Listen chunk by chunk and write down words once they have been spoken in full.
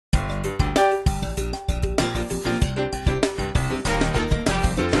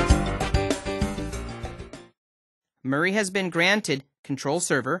Murray has been granted control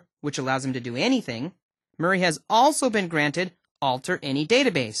server, which allows him to do anything. Murray has also been granted alter any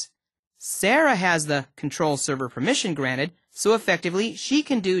database. Sarah has the control server permission granted, so effectively she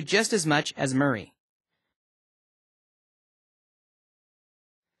can do just as much as Murray.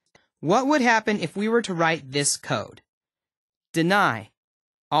 What would happen if we were to write this code? Deny,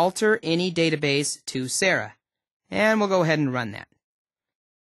 alter any database to Sarah. And we'll go ahead and run that.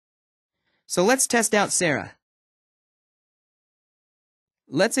 So let's test out Sarah.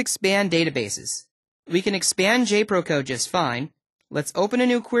 Let's expand databases. We can expand JProCode just fine. Let's open a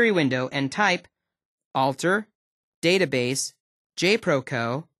new query window and type alter, database,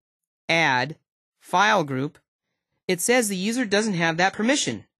 JProCode, add, file group. It says the user doesn't have that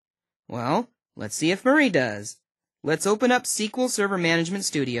permission. Well, let's see if Murray does. Let's open up SQL Server Management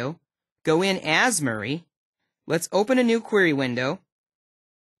Studio, go in as Murray. Let's open a new query window.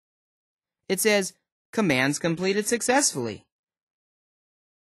 It says, commands completed successfully.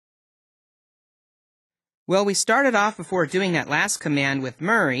 Well, we started off before doing that last command with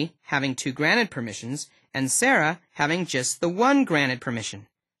Murray having 2 granted permissions and Sarah having just the 1 granted permission.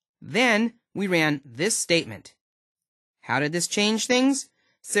 Then we ran this statement. How did this change things?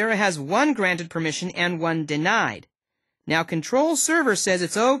 Sarah has 1 granted permission and 1 denied. Now control server says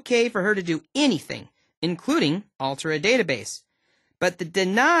it's okay for her to do anything, including alter a database. But the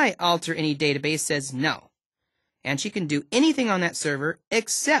deny alter any database says no. And she can do anything on that server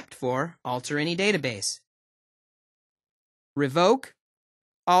except for alter any database. Revoke,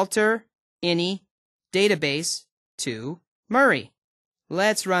 alter, any, database to Murray.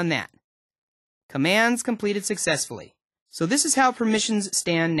 Let's run that. Commands completed successfully. So this is how permissions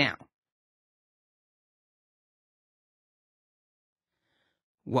stand now.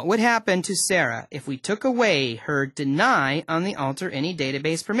 What would happen to Sarah if we took away her deny on the alter any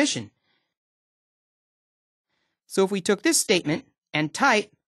database permission? So if we took this statement and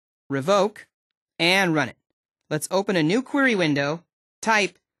type revoke and run it. Let's open a new query window,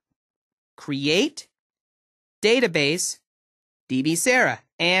 type create database DB Sarah,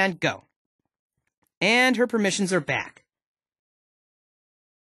 and go. And her permissions are back.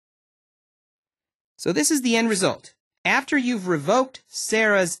 So this is the end result. After you've revoked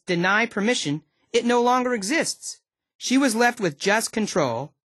Sarah's deny permission, it no longer exists. She was left with just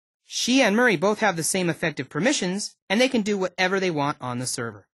control. She and Murray both have the same effective permissions, and they can do whatever they want on the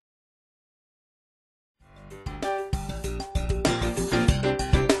server.